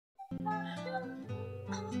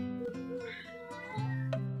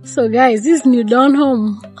So guys, this new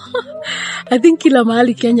Donholm. I think kila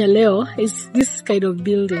mahali Kenya leo is this kind of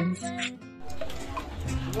buildings.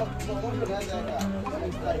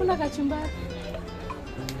 Kuna kachumbari.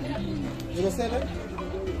 07?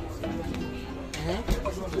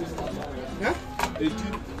 18.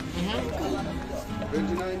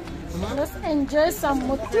 29. Let's enjoy some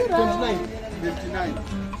motura. 29. 59.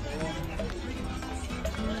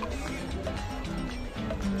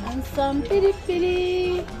 And some piri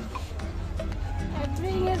piri.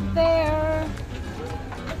 Everything is there.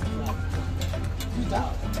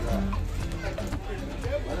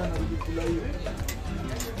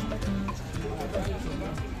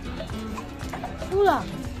 Pula.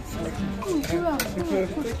 Pula.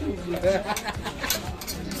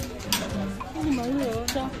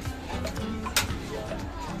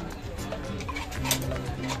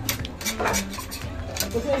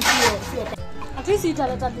 At least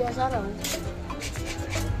italeta biashara huko.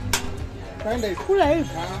 Kaenda hivi. Kula hivi.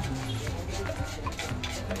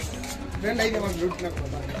 Kaenda hivi kama ndio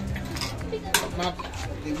tunakwenda. Map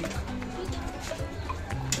the week.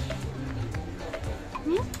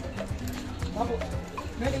 Hapo.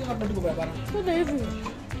 Nani kama tuko barabara? Kula hivi.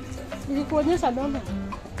 Nilikuonyesha Donholm.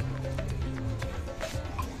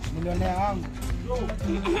 Milionea wangu.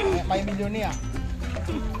 My millionaire.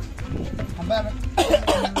 Ambaye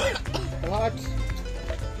what?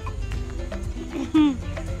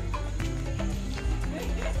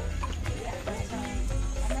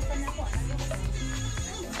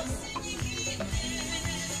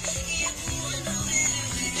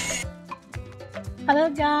 Hello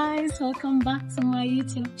guys, welcome back to my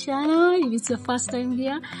YouTube channel. If it's your first time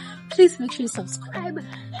here, please make sure you subscribe,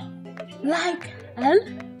 like,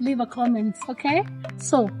 and leave a comment, okay?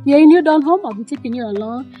 So, you're in New Donholm, I'll be taking you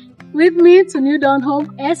along with me to New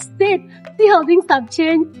Donholm Estate. See how things have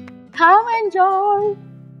changed. Come enjoy!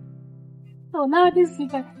 So now this you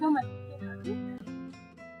can come and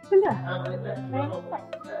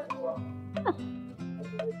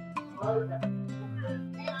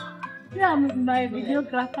yeah, I'm my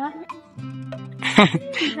videographer.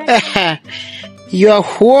 You're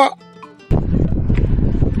what?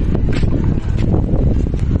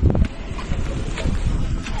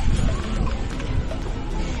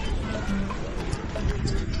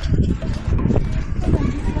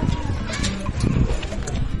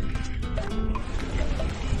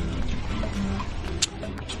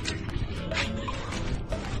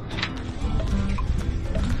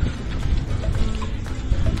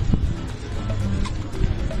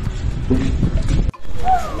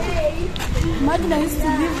 Magna used to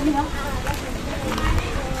live here.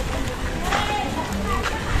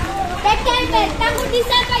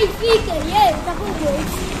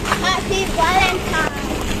 Happy Valentine.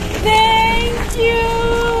 Thank you!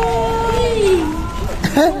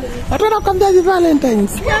 I don't know, come there the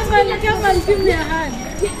Valentine's. Come on, give me a hand.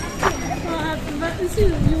 Oh, happy birthday.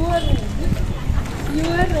 You wore red. You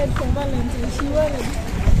wore red for Valentine. She wore red.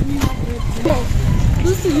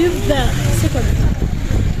 Lucy lives there. Second.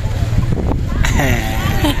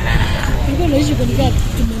 You're going to issue the get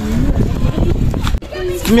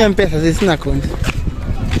to Me and Pesa, this is not going.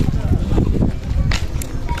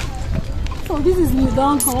 So this is New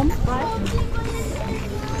Donholm, right?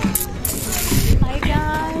 Hi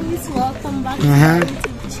guys, welcome back to my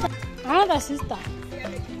YouTube channel. Another sister.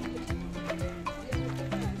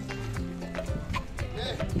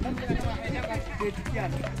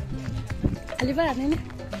 Alivaa nini?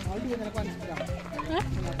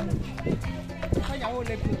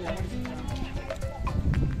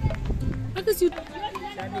 Because you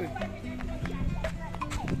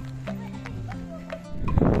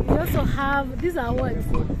also have these are words.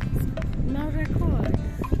 Now record.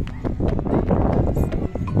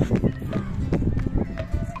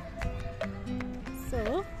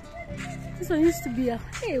 So this one used to be a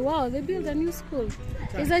hey wow, they built a new school.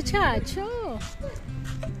 It's a church. Oh,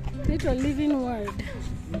 little living word.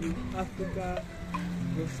 Africa.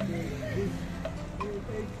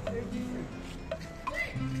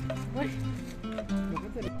 What?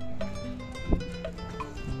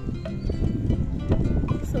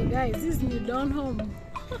 So guys, this is New Donholm.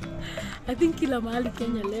 I think kila mahali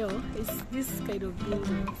Kenya leo is this kind of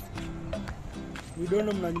buildings. We don't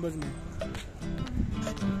know mna nyumba zime.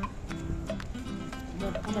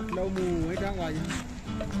 Kama tulaumu waita waje.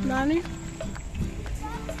 Nani?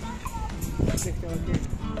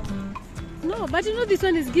 No, but you know this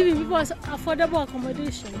one is giving people affordable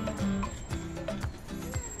accommodation.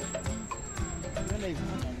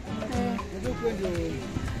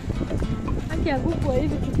 Aki ya kuku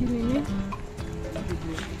hivi tukinini.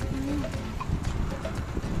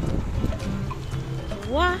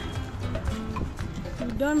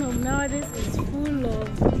 Donholm nowadays is full of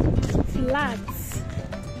floods.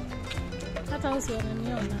 Hata house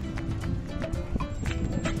wananiona.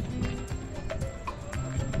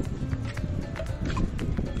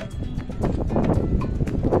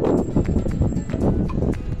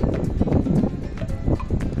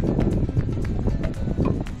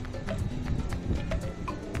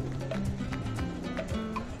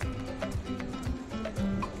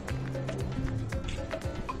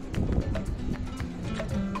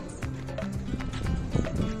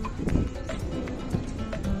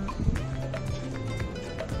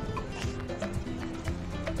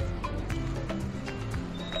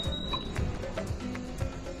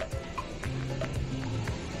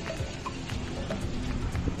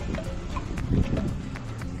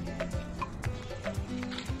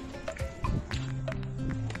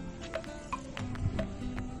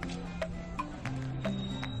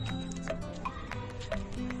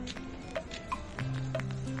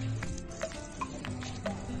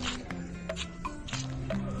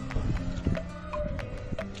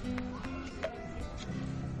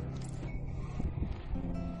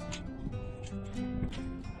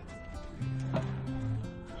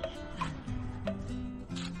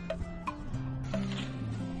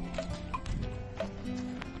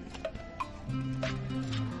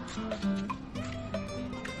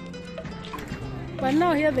 But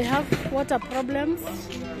now here they have water problems.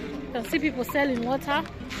 You can see people selling water.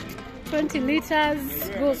 20 liters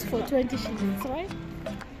goes for 20 shillings, right?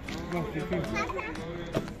 No, 15.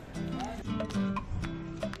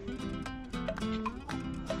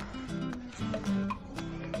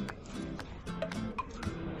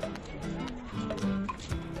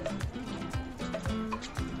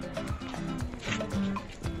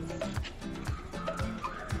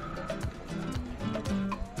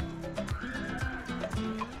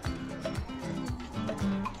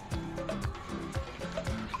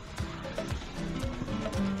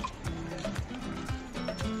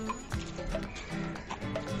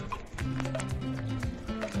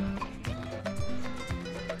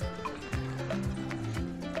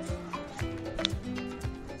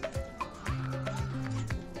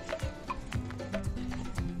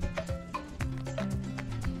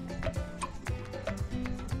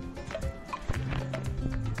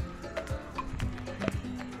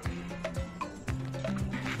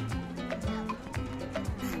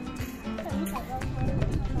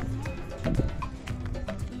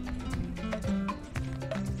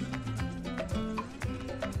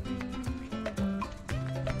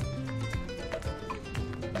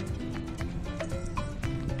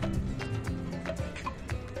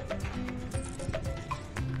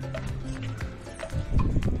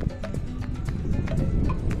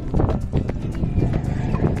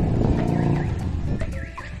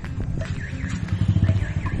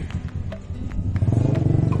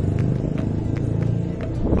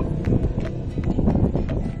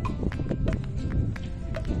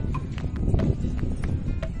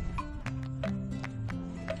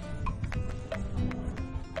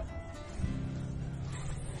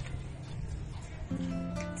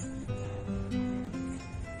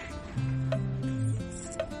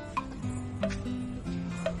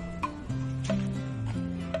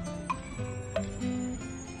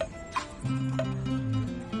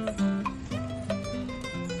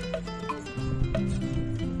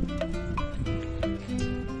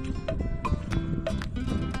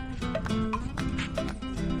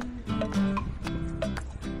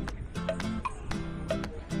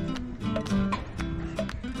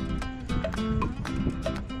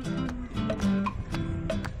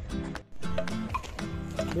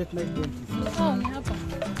 Oh, ni hapa.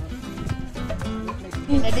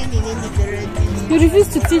 You refuse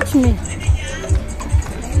to teach me.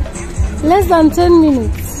 Less than 10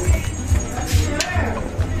 minutes.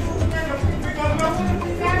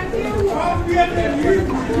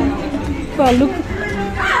 Oh, look.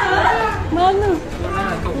 Manu.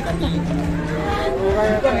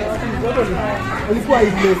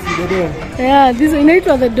 Yeah, this one it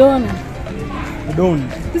was the Don. The Don.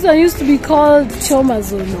 This one used to be called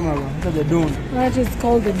Chomazon. Chomazon. The Don. That is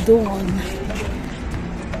called the Don.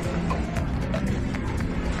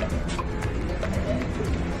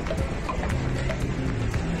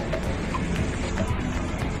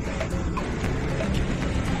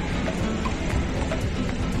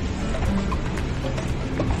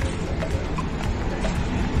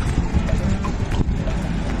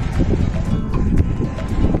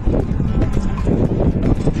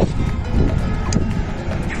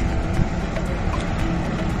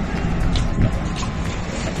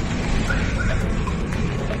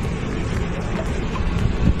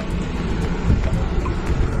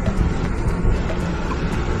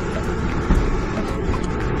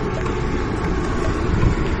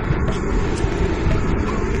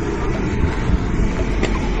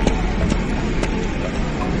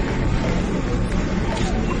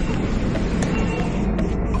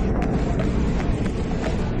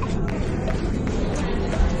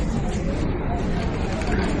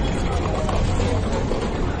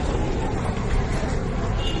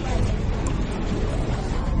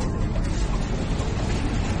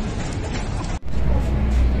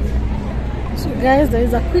 Guys, there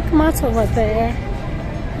is a quick mart over there.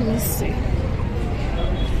 Let me see.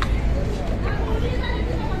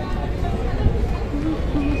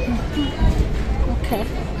 Okay.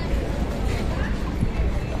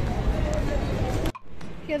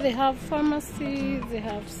 Here they have pharmacies, they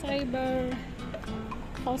have cyber,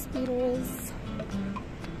 hospitals.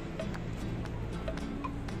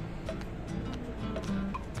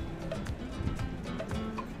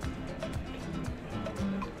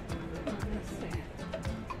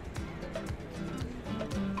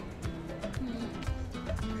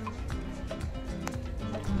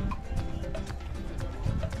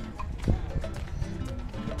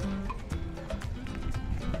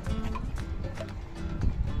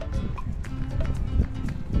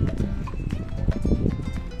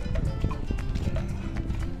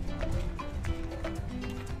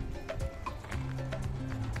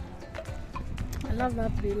 I love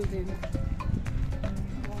that building.